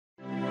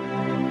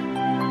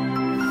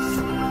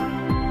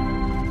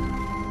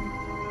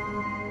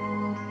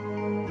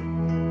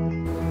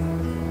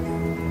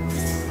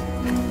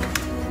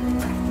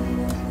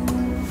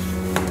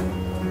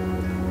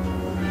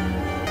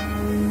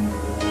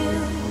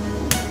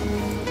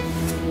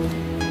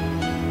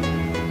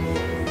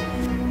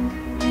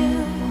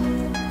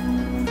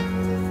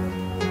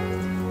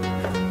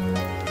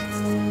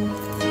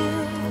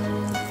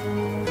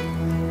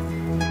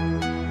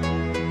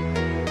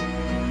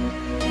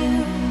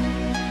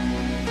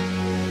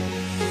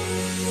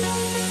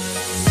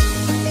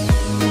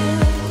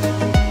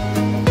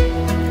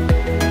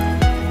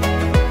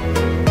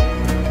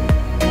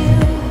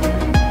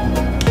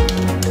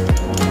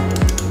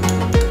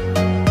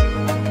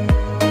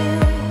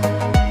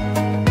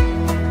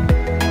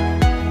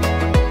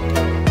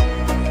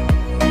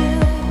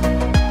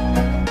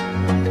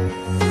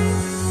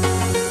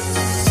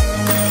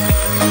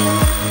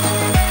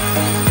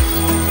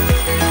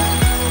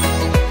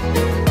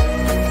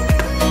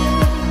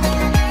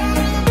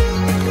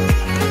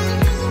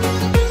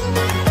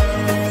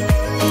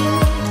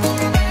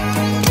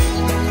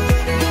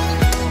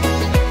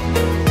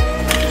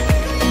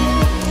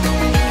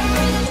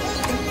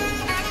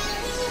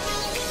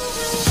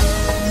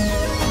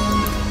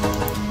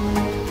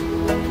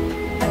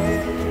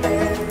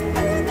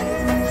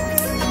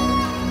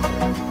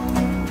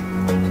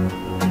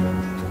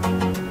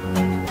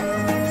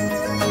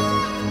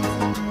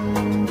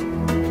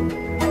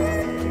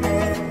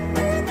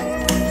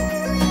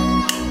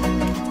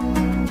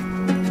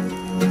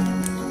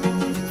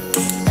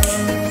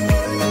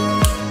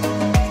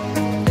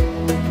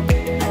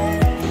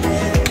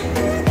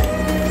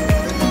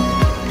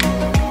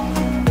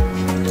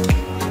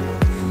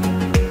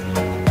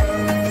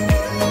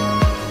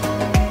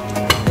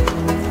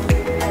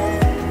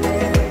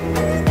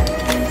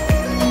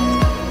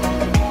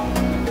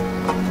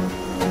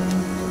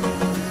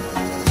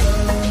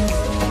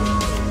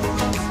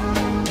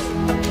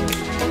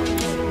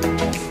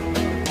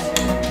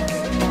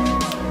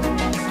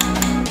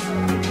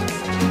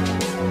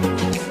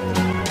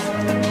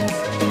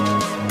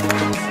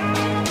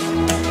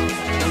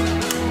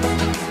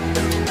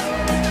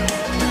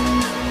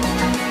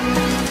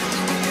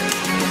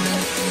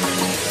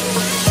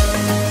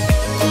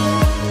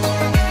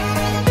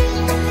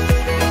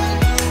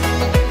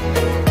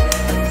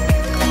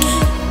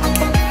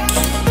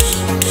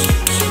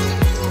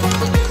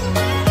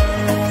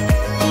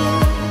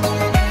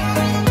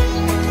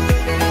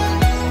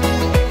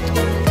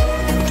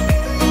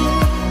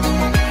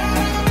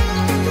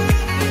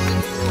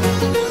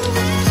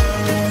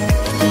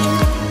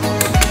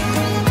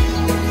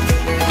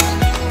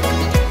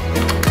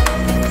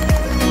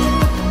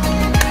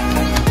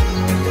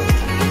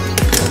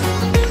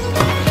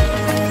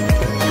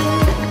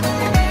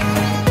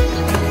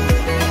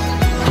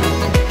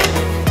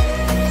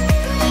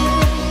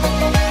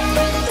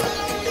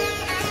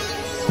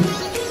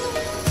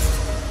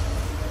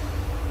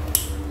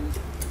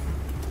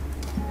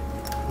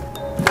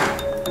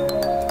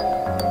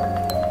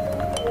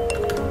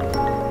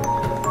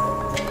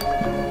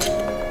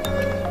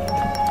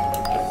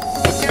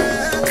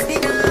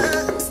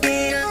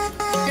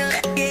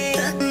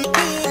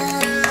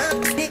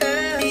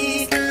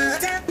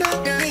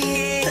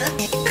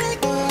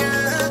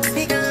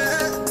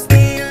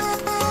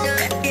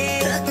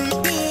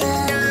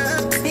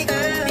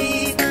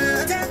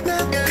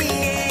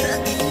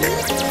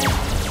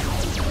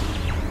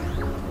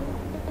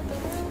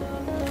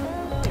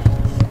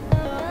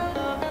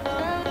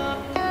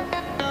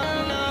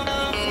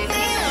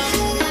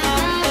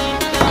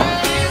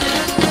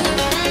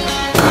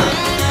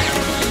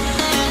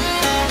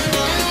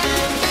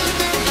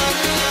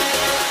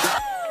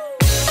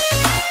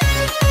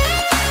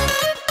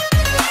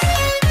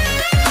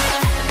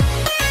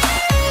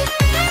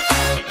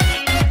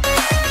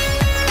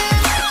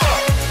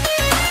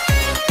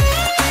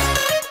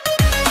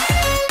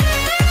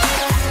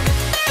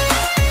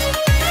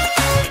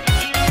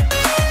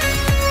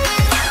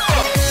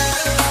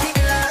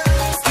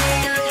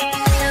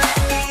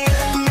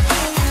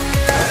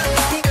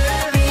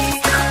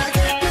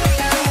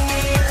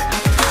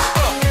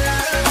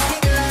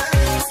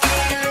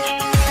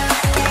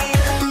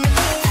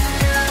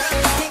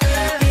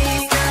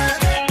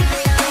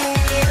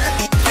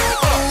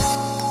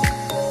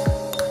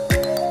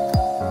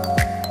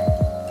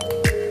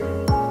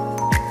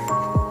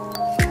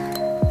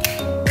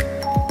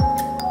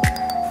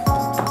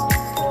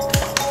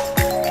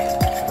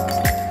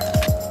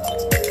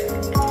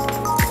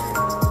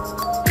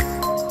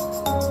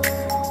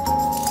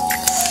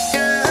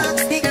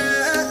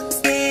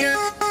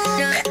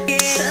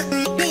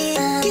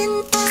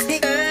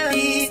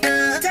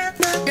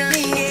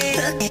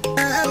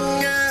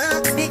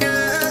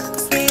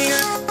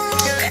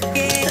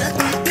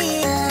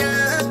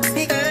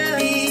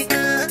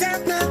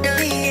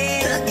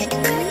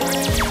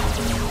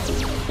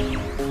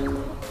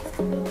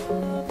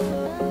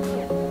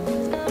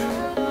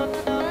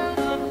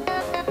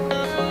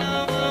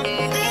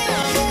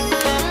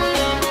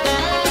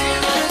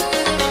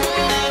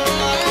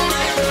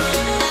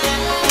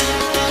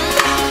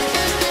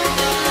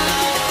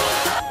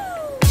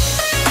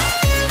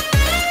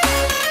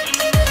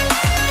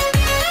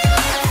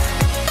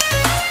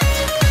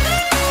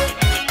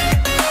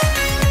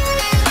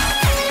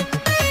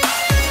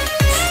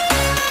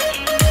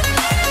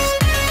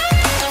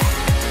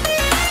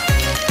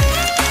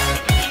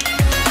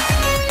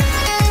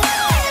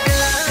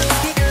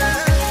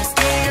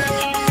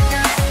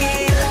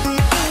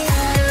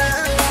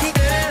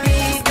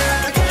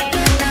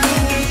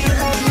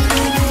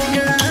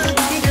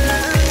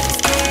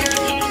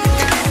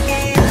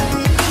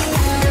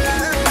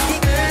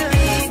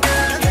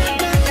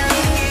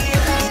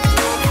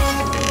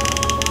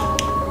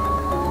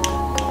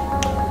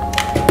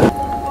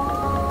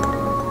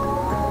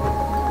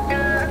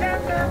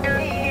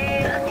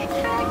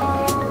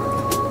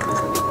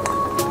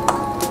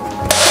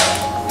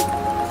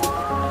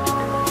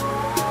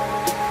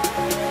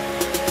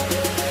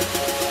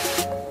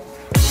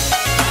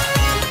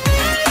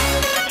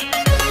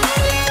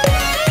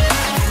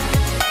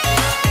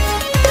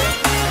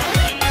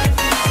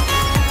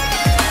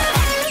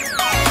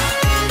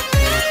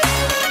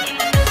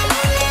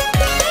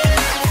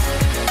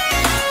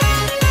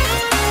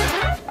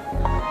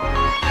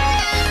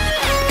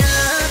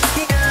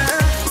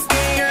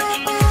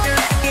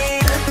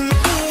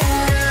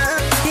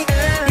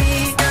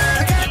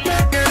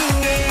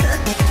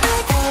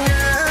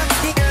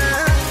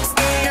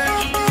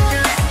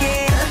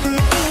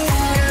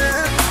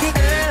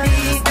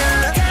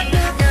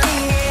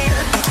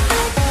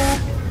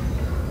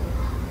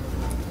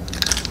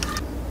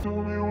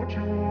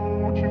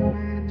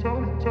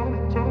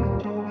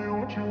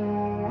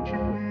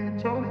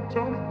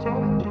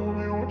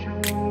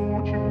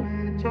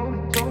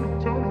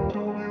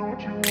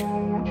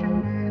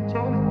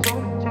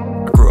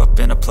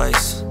in a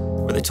place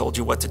where they told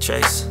you what to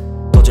chase,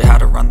 told you how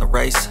to run the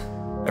race.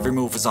 Every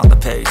move was on the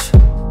page,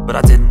 but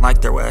I didn't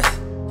like their way.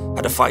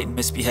 Had to fight and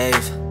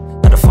misbehave,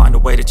 had to find a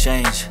way to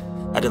change,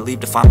 had to leave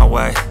to find my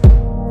way.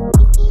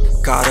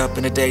 Caught up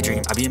in a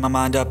daydream, I beat my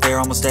mind up there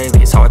almost daily.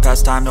 It's how I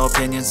pass time, no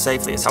opinions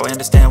safely. It's how I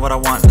understand what I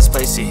want in this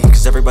place, see.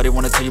 Cause everybody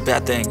wanna tell you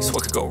bad things,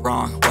 what could go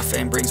wrong, what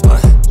fame brings.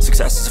 But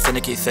success is a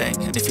finicky thing,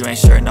 and if you ain't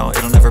sure, no,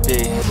 it'll never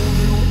be.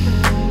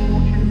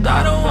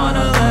 I don't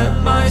wanna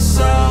let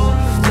myself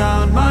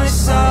down,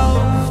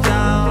 myself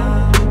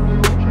down.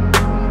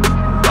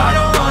 I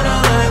don't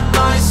wanna let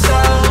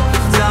myself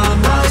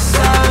down,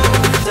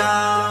 myself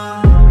down.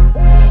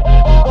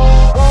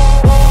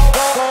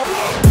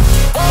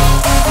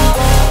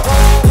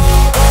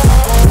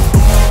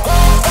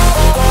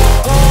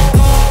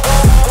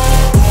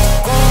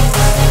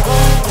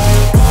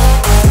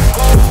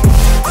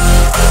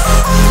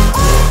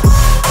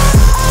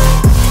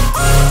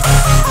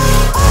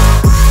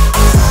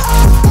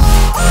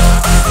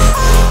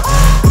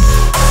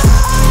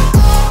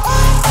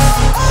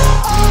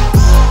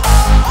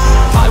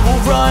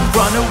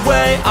 Run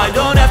away, I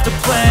don't have to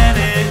plan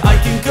it. I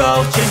can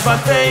go, change my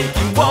fate,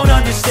 you won't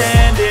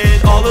understand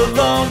it. All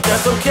alone,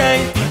 that's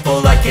okay,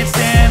 people I can't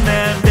stand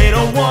them. They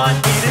don't want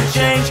me to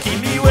change, keep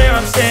me where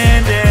I'm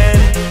standing.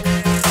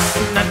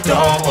 And I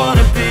don't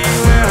wanna be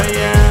where I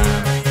am,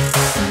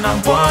 and I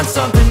want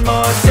something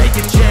more, take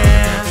a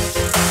chance.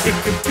 It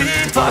could be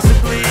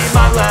possibly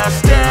my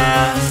last day.